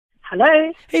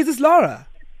Hello. Hey, is this Laura?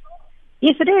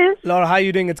 Yes, it is. Laura, how are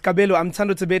you doing? It's Kabelo. I'm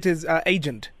Thando Tabete's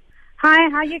agent. Hi,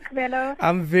 how are you, Cabello?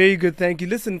 I'm very good, thank you.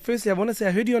 Listen, firstly, I want to say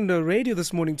I heard you on the radio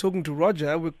this morning talking to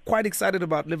Roger. We're quite excited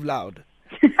about Live Loud.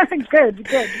 Good.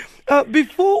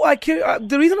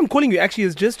 The reason I'm calling you actually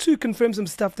is just to confirm some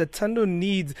stuff that Thando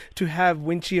needs to have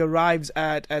when she arrives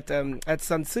at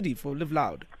Sun City for Live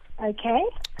Loud. Okay.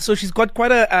 So she's got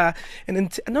quite not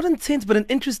intense, but an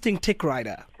interesting tech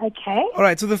rider. Okay. All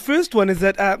right, so the first one is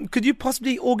that could you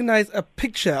possibly organize a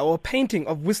picture or a painting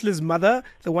of Whistler's mother,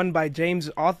 the one by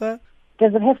James Arthur?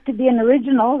 Does it have to be an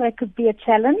original? That could be a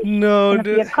challenge. No, Can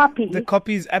it be a copy? The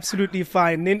copy is absolutely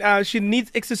fine. Then she needs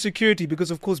extra security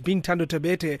because, of course, being Thando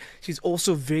Tabete, she's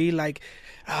also very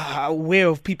aware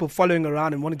of people following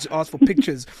around and wanting to ask for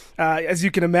pictures, as you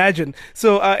can imagine.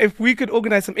 So if we could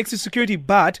organize some extra security,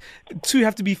 but two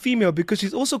have to be female because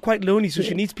she's also quite lonely, so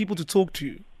she needs people to talk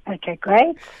to. Okay,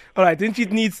 great. All right, then she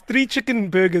needs 3 chicken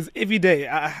burgers every day.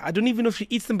 I don't even know if she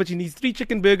eats them, but she needs 3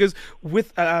 chicken burgers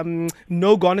with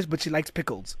no garnish, but she likes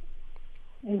pickles.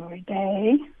 Every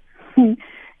day.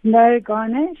 No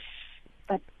garnish,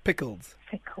 but pickles.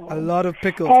 Pickles. A lot of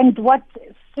pickles. And what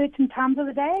certain times of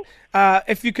the day?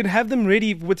 If you could have them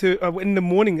ready with her in the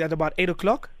morning at about 8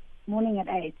 o'clock. Morning at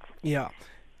 8. Yeah.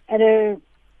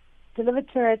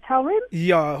 Delivered to a hotel room?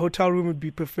 Yeah, a hotel room would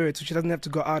be preferred so she doesn't have to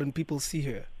go out and people see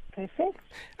her. Perfect.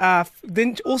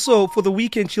 Then also for the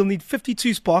weekend she'll need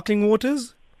 52 sparkling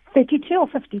waters. 32 or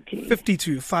 52?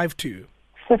 52, 52.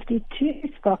 52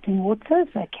 sparkling waters,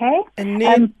 okay. And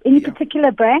then, any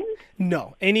particular brand?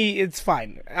 No, it's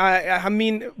fine. I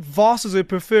mean, Voss is a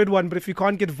preferred one, but if you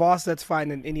can't get Voss, that's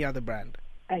fine in any other brand.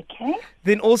 Okay.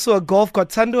 Then also a golf cart.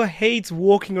 Thando hates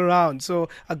walking around, so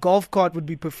a golf cart would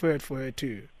be preferred for her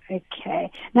too. Okay.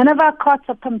 None of our carts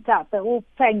are pumped out. They're all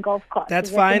playing golf carts.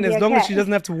 That's fine as long as she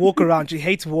doesn't have to walk around. She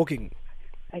hates walking.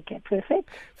 Okay, perfect.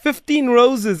 15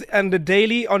 roses and the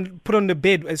daily put on the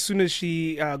bed as soon as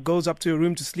she goes up to her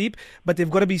room to sleep. But they've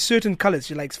got to be certain colors.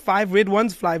 She likes 5 red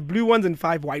ones, 5 blue ones, and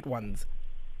 5 white ones.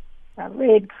 5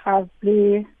 red, 5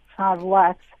 blue, 5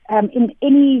 white. In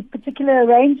any particular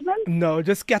arrangement? No,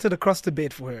 just scattered across the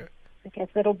bed for her. Okay,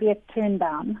 so it'll be a turn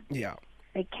down. Yeah.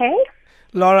 Okay.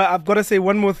 Laura, I've got to say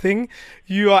one more thing.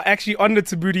 You are actually on the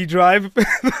Tabuti Drive.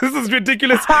 This is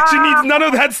ridiculous. She needs none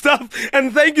of that stuff.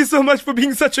 And thank you so much for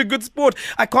being such a good sport.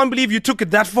 I can't believe you took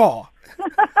it that far.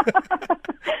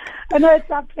 I know, it's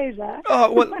our pleasure.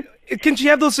 Oh, well, can she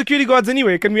have those security guards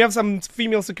anyway? Can we have some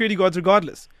female security guards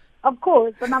regardless? Of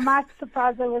course, and I might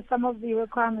surprise her with some of the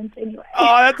requirements anyway.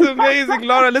 Oh, that's amazing.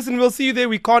 Laura, listen, we'll see you there.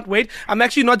 We can't wait. I'm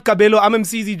actually not Kabelo. I'm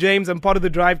Msizi James. I'm part of the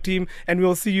drive team, and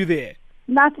we'll see you there.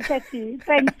 Nice to chat to you.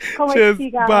 Thanks. Cheers. See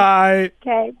you guys. Bye.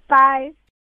 Okay, bye.